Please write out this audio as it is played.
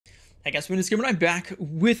Hey guys, Gamer, and I'm back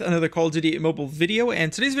with another Call of Duty mobile video,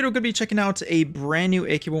 and today's video we're going to be checking out a brand new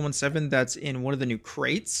AK117 that's in one of the new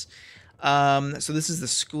crates. So this is the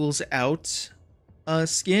Schools Out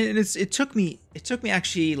skin, and it took me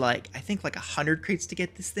actually like I think like 100 crates to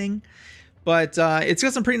get this thing, but it's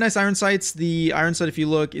got some pretty nice iron sights. The iron sight, if you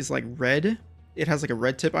look, is like red. It has like a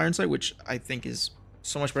red tip iron sight, which I think is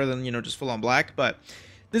so much better than, you know, just full on black. But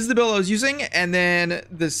this is the build I was using, and then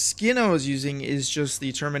the skin I was using is just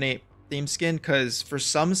the Terminate theme skin, because for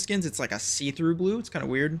some skins it's like a see-through blue. It's kind of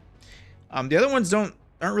weird. The other ones aren't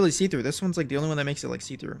really see-through. This one's like the only one that makes it like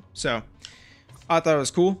see-through. So I thought it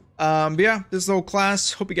was cool. But yeah, this is the whole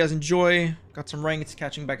class. Hope you guys enjoy. Got some ranks,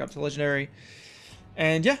 catching back up to legendary,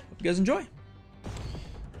 and yeah, hope you guys enjoy.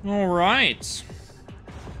 All right.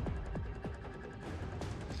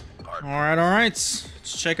 Let's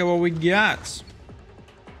check out what we got.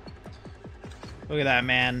 Look at that,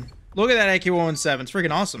 man. Look at that AK117. It's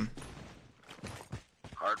freaking awesome.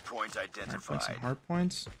 Hardpoint identified.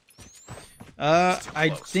 Hardpoints. I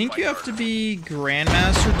think you have to be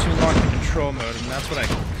Grandmaster to unlock the control mode, and that's what I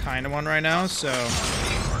kind of want right now, so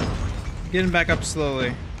getting back up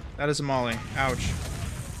slowly. That is a molly. Ouch.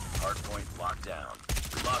 Hardpoint locked down.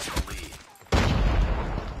 We lost the lead.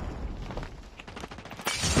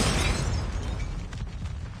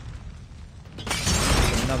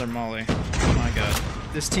 Another molly. Oh my god.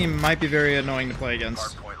 This team might be very annoying to play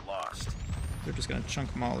against. Hardpoint lost. They're just gonna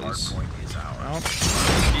chunk mollies. Hardpoint is ours. Oh,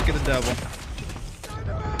 speak of the devil.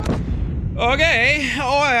 Okay,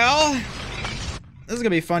 well, this is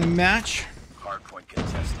gonna be a fun match. Hardpoint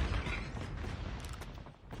contested.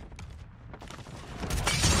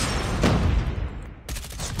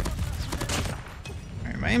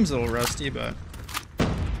 Alright, my aim's a little rusty, but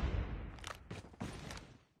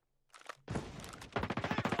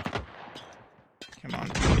come on,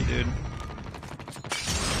 dude.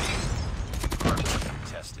 Hardpoint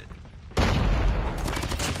contested.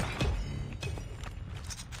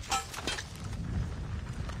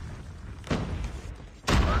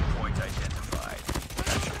 Hardpoint identified.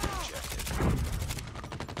 Capture the objective.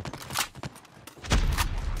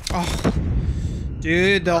 Oh,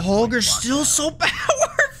 dude, the Holger's still so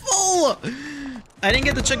powerful. I didn't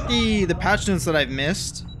get to check the patch notes that I've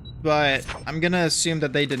missed, but I'm gonna assume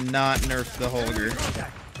that they did not nerf the Holger.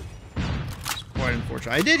 It's quite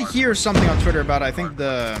unfortunate. I did hear something on Twitter about, I think,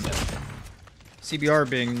 the CBR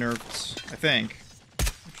being nerfed. I think.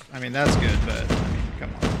 I mean, that's good, but I mean,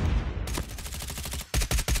 come on.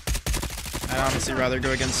 I'd honestly rather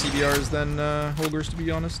go against CBRs than Holgers, to be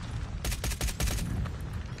honest.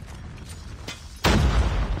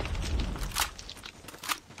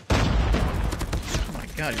 Oh my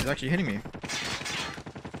god, he's actually hitting me.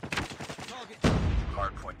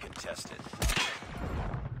 Hardpoint contested.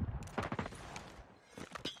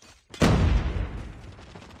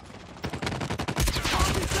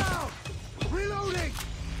 Reloading.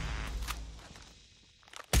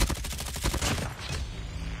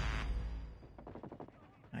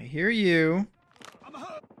 I hear you.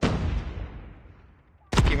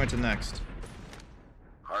 He went to next.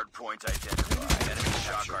 Hardpoint identified. Enemy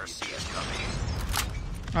shock RC is coming.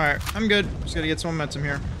 Alright, I'm good. Just gotta get some momentum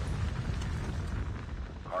here.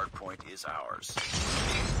 Hardpoint is ours.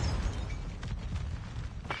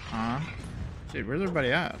 Huh? Dude, where's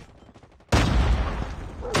everybody at?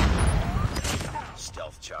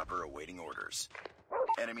 Stealth chopper awaiting orders.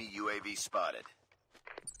 Enemy UAV spotted.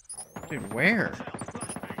 Dude, where?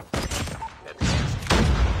 Advanced,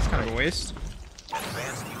 It's kind of a waste.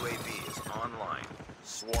 advanced UAV is online.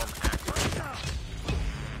 Swarm active.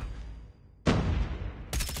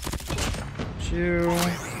 Chew.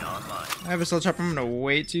 UAV online. I have a stealth chopper. I'm gonna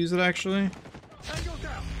wait to use it, actually. Tango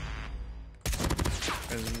down.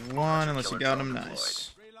 There's one, unless you got him.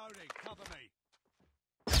 Nice. Reloading. Cover me.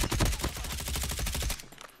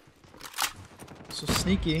 So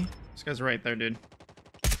sneaky. This guy's right there, dude.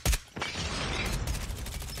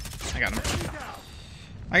 I got him.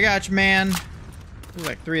 I got you, man. There's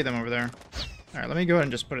like 3 of them over there. Alright, let me go ahead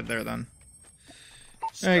and just put it there then.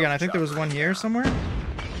 There you go. I think there was one here somewhere.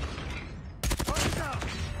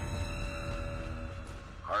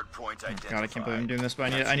 Hardpoint identified. God, I can't believe I'm doing this,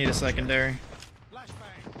 but I need a secondary.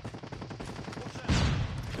 Flashbang.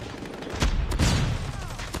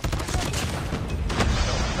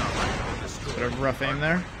 Bit of rough aim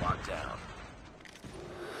there. Locked down.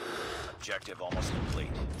 Objective almost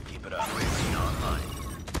complete. Keep it up. UAV online.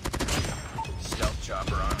 Stealth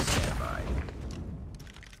chopper on standby.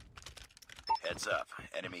 Heads up.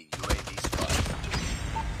 Enemy UAV spotted.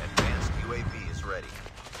 Advanced UAV is ready.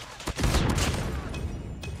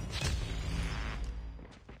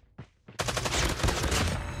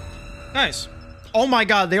 Nice. Oh my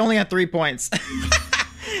god, they only had 3 points.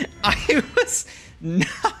 I was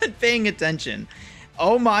not paying attention.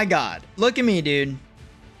 Oh my god. Look at me, dude.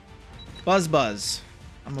 Buzz buzz.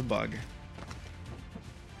 I'm a bug.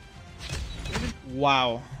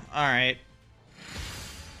 Wow. Alright.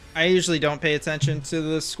 I usually don't pay attention to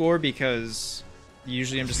the score because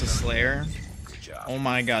usually I'm just a slayer. Good job. Oh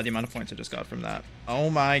my god, the amount of points I just got from that. Oh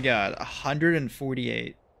my god.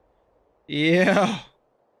 148. Yeah.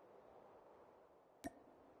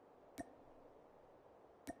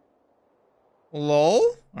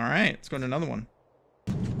 Lol. Alright, let's go to another one.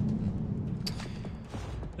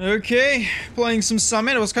 Okay, playing some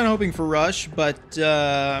Summit. I was kind of hoping for Rush, but Hard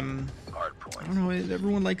I point. don't know,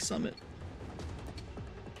 everyone likes Summit.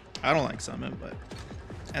 I don't like Summit, but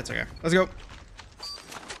that's okay. Let's go.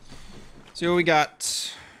 See what we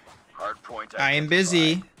got. Hard point. I am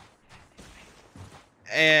busy.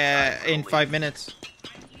 In 5 minutes.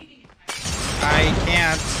 I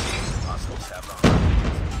can't. Hostiles have the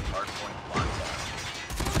hard point locked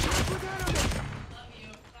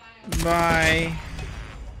down. Bye.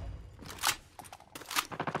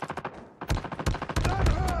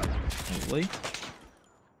 Holy.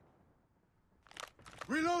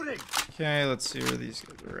 Reloading. Okay, let's see where these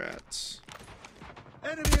guys are at.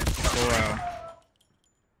 Enemy in sight. Bro.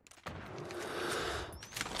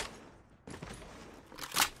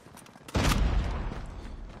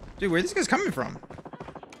 Dude, where are these guys coming from?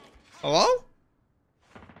 Hello?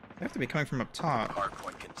 They have to be coming from up top. Hard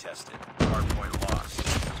point contested. Hard point lost.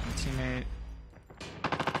 My teammate.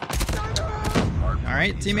 Hard point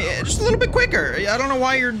Alright, is teammate. ours. Just a little bit quicker. I don't know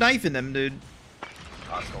why you're knifing them, dude.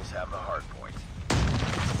 Hostiles have the hard point.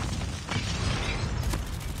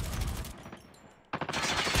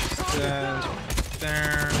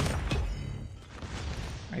 There.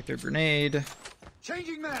 Right there, grenade.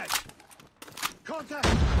 Changing mag. Contact.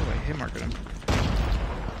 Oh, wait, hit marker him.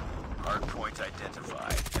 Hard point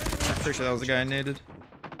identified. Pretty sure that was the guy I needed.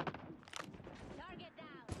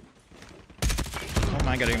 Oh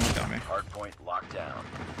my god, he almost got me. Hard point locked down.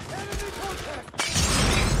 Enemy contact.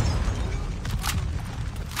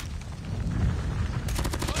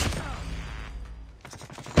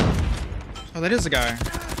 Oh, that is the guy.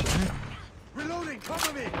 Reloading.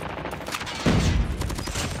 Cover me.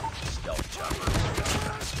 Stealth chopper.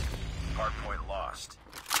 Hard point lost.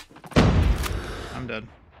 I'm dead.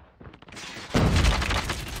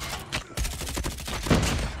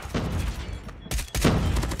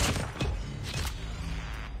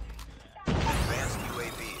 Advanced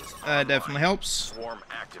UAV is That definitely online. helps. Swarm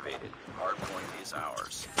activated. Hard point is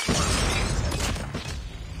ours.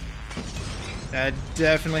 That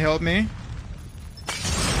definitely helped me.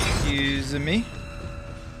 Excuse me.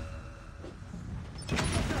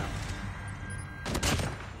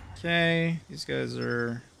 Okay, these guys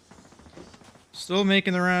are still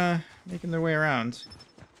making their way around.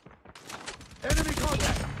 Enemy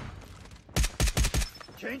contact.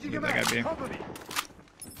 Changing Where'd mag. that guy be? Cover me.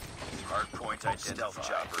 Hard point identified. Stealth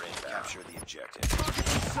chopper in. Capture the objective.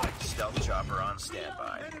 Sight. Stealth chopper on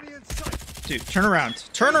standby. Enemy in sight. Dude, turn around.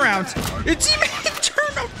 Turn around. It's teammate.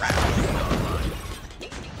 Turn around.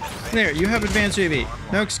 There, you have advanced UAV.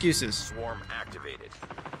 No excuses. Swarm activated.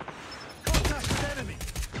 Contact with enemy.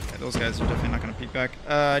 Yeah, those guys are definitely not gonna peek back.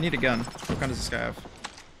 I need a gun. What gun does this guy have?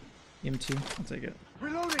 M2. I'll take it.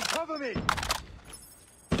 Reloading. Cover me.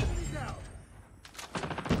 Enemy down.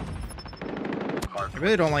 Hard I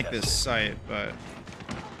really don't like contested. this sight, but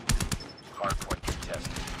Hard point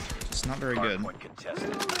contested. it's not very Hard good. point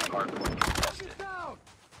contested. Hard point contested. Down.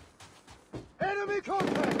 Enemy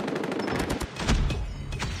contact.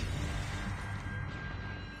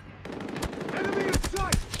 Enemy in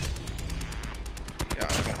sight. Yeah,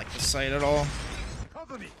 I don't like this sight at all.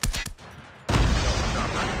 Cover me.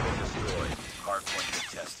 Chopper destroyed. Hard point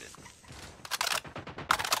contested.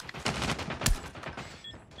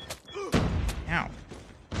 Ow.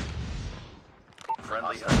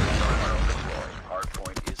 Friendly hostile deployed. Hard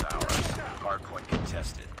point is ours. Hard point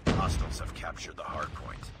contested. Hostiles have captured the hard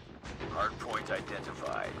point. Hard point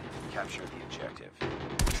identified. Capture the objective.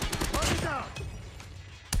 Target down.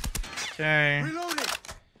 Okay. Reloading.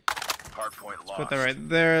 Hard point lost. Put that right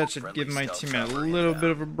there. That should give my Friendly teammate a stealth little chopper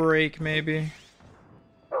bit of a break, maybe.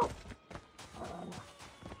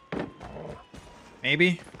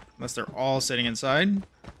 Maybe? Unless they're all sitting inside.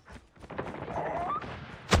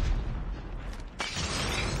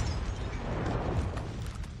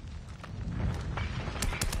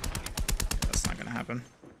 That's not gonna happen.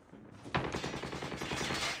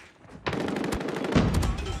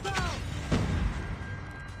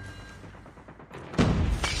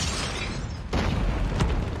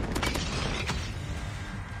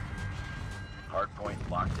 Hardpoint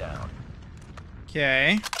locked down.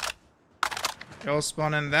 Okay. Y'all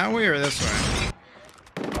spawn in that way or this way?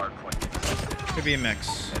 Hardpoint contested. Could be a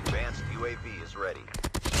mix. Advanced UAV is ready.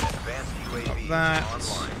 Advanced UAV That. is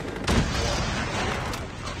online.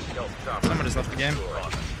 Stealth chopper Someone just left the game.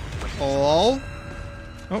 destroyed. Lol.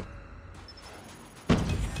 Oh.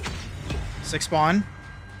 6 spawn.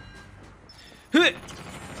 Huh.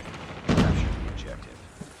 Capture the objective.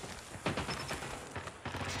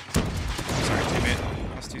 Sorry,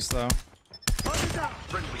 teammate. That's too slow. Target down.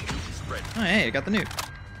 Friendly nuke is ready. Oh, hey, I got the nuke.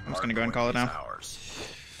 I'm just gonna go ahead and call it Hardpoint is now. ours.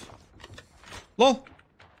 Lol.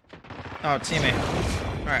 Oh, teammate.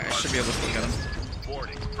 Alright, I should be able to still get him.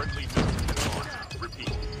 Warning, friendly nuke has been launched. Repeat,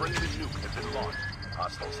 friendly nuke has been launched.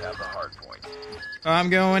 Hostiles have the hardpoint. I'm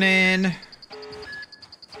going in.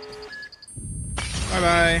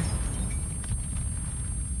 Bye-bye.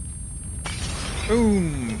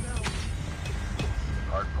 Boom.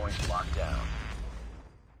 Hardpoint locked down.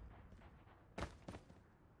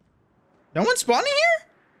 No one's spawning here?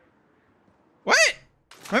 What?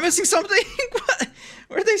 Am I missing something? What?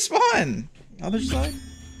 Where'd they spawn? Other side?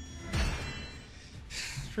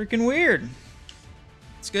 Freaking weird.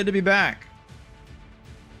 It's good to be back.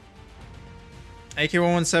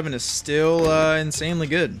 AK117 is still insanely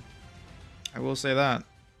good. I will say that.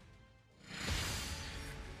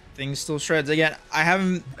 Things still shreds. Again, I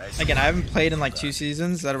haven't played in like 2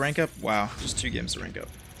 seasons at a rank up. Wow, just 2 games to rank up.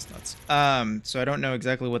 It's nuts. So I don't know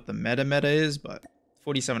exactly what the meta is, but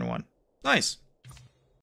 47-1. Nice.